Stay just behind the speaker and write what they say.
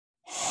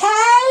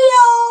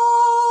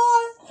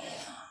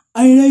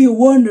I know you're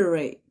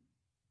wondering.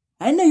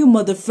 I know you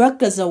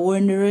motherfuckers are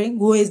wondering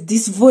where is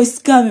this voice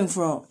coming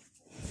from.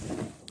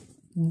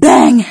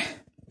 Bang!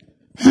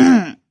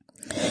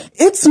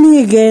 It's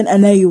me again,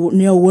 and now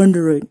you're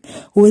wondering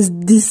where is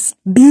this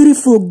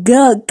beautiful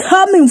girl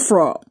coming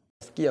from.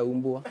 Yeah,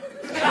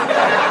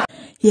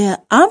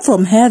 I'm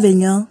from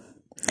heaven, y'all.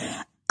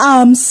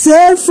 I'm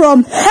sent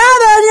from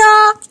heaven,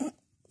 y'all.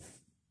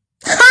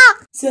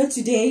 Ha! So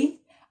today,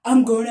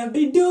 I'm gonna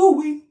be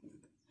doing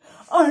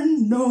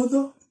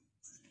another.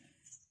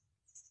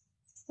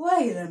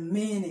 Wait a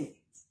minute.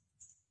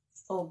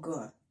 Oh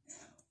God.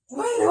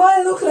 Why do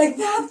I look like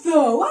that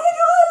though? Why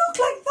do I look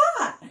like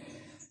that?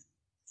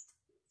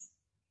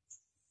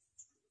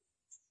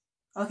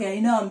 Okay,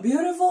 you know I'm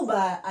beautiful,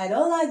 but I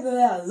don't like the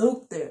way I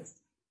look there.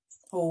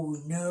 Oh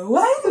no,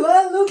 why do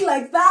I look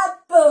like that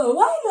though?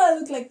 Why do I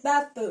look like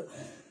that though?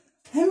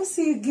 Let me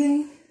see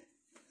again.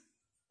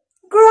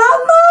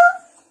 Grandma?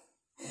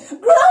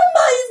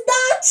 Grandma, is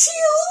that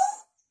you?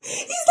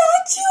 Is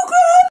that you,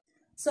 Grandma?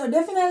 So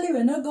definitely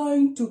we're not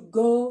going to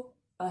go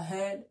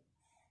ahead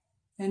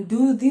and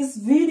do this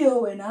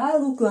video when I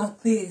look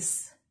like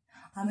this.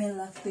 I mean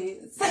like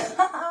this.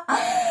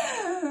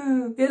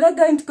 We're not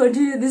going to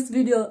continue this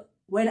video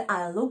when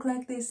I look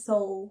like this,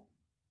 so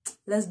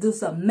let's do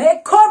some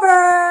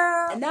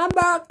makeover. And I'm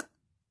back.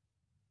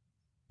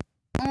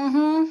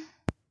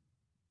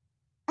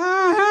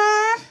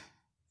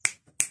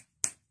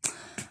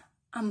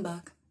 I'm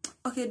back.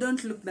 Okay,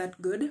 don't look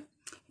that good. You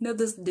know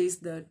those days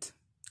that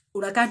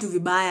unakaa tu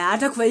vibaya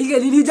hata kufanyike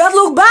nini, you just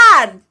look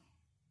bad.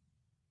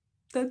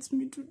 That's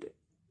me today.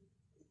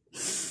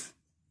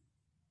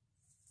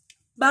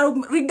 But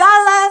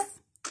regardless,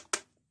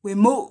 we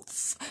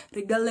move.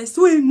 Regardless,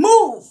 we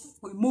move.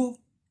 We move.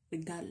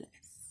 Regardless.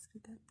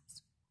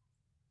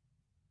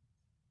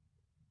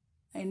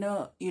 I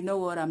know you know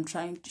what I'm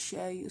trying to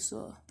share you,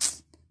 so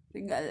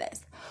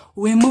regardless,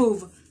 we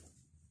move.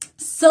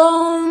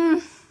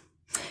 So,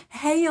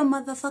 hey you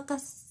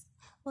motherfuckers.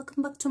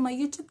 Welcome back to my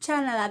YouTube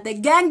channel at the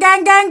gang.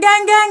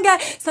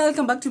 So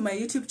welcome back to my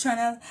YouTube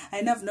channel. I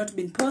know I've not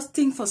been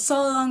posting for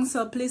so long,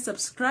 so please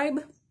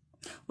subscribe.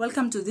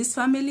 Welcome to this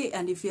family,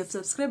 and if you have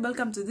subscribed,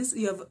 welcome to this.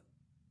 You have,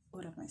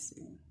 what am I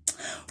saying?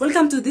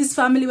 Welcome to this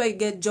family where you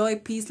get joy,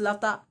 peace,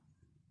 laughter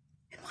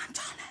in one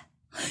channel.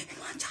 In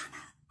one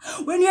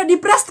channel. When you're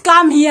depressed,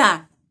 come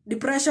here.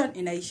 Depression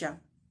in Aisha.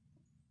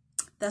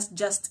 That's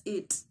just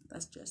it.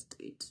 That's just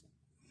it.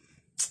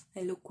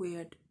 I look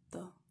weird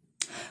though,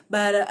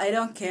 but I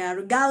don't care.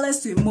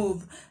 Regardless, we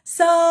move.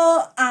 So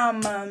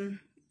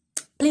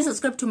please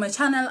subscribe to my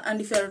channel, and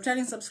if you're a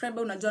returning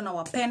subscriber, unajua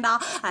nawapenda.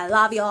 I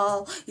love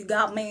y'all. You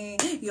got me.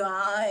 You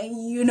are,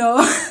 you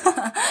know.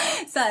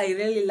 So I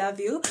really love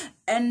you.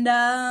 And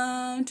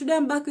today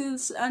I'm back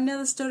with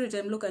another story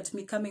time. Look at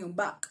me coming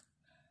back,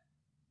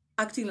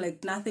 acting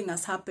like nothing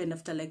has happened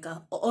after like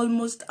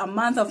almost a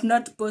month of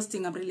not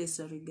posting. I'm really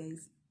sorry,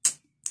 guys.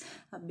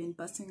 I've been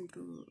passing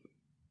through.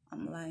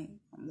 I'm lying,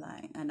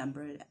 and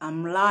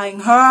I'm lying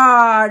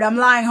hard.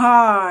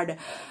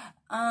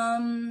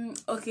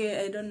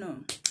 Okay, I don't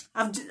know.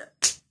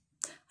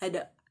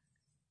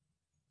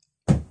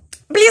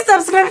 Please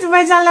subscribe to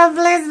my channel,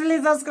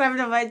 please subscribe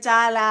to my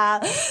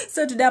channel.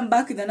 So today I'm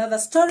back with another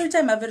story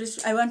time.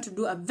 I want to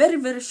do a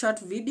very short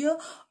video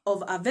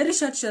of a very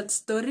short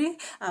story,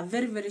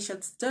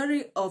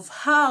 of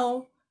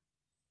how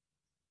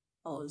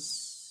I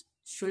was,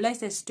 should I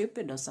say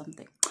stupid or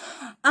something?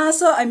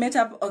 So I met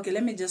up, okay,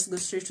 let me just go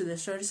straight to the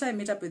story. So I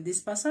met up with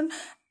this person,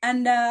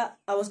 and I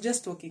was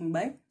just walking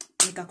by,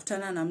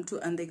 nikakutana na mtu,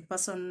 and the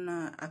person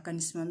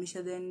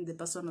akanisimamisha. Then the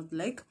person was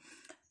like,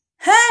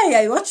 hey,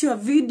 I watch your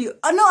video.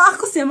 Oh no,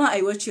 akusema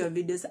I watch your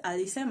videos.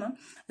 Alisema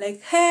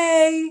like,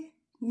 hey,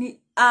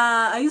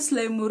 are you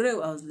Slay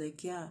Mureu? I was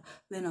like, yeah.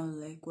 Then I was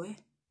like, we,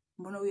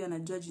 mbona huyu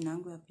anajua jina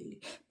yangu ya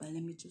pili? But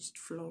let me just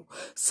flow.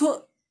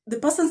 So the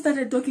person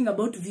started talking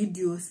about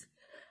videos.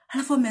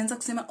 Alafu ameanza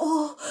kusema,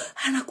 oh,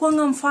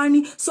 anakuanga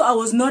mfani. So I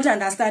was not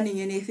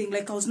understanding anything.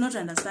 Like I was not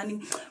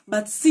understanding.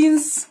 But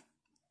since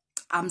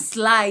I'm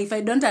sly, if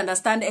I don't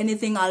understand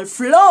anything, I'll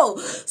flow.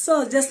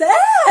 So just say,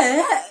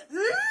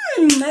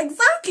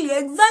 exactly.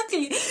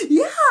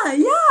 Yeah.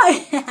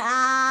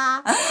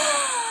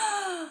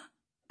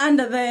 And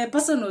the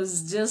person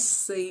was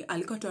just saying,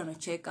 alikuwa tu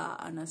anacheka,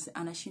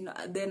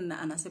 anashinda, then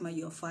anasema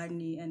you're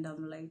funny, and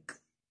I'm like,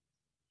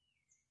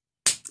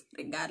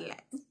 regardless.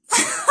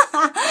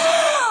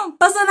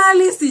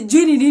 Personally,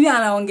 sijui ni nini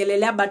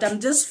anaongelelea, but I'm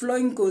just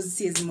flowing because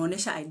siwezi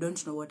muonesha. I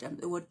don't know what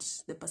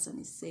the person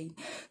is saying.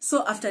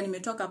 So after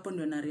nimetoka hapo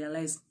ndo na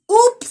realize,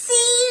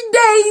 oopsie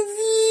daisy.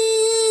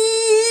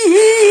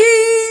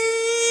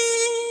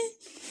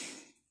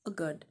 Oh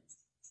God.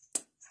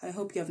 I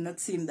hope you have not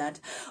seen that.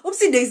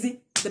 Oopsie daisy.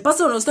 The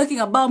person was talking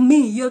about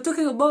me. You're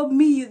talking about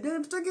me.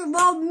 You're talking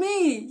about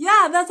me.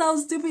 Yeah, that's how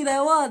stupid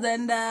I was.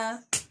 And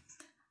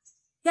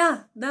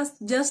yeah, that's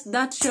just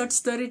that short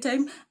story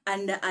time.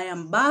 And I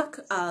am back.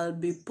 I'll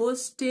be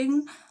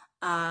posting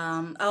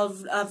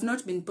I've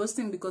not been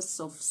posting because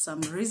of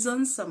some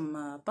reasons,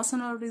 some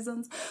personal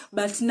reasons,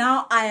 but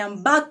now I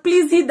am back.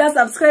 Please hit that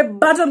subscribe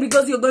button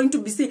because you're going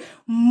to be seeing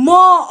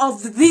more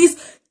of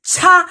this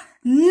channel,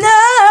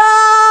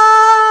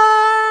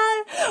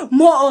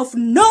 more of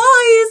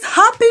noise,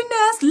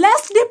 happiness,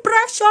 less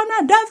depression,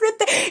 and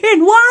everything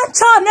in one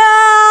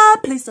channel.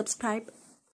 Please subscribe.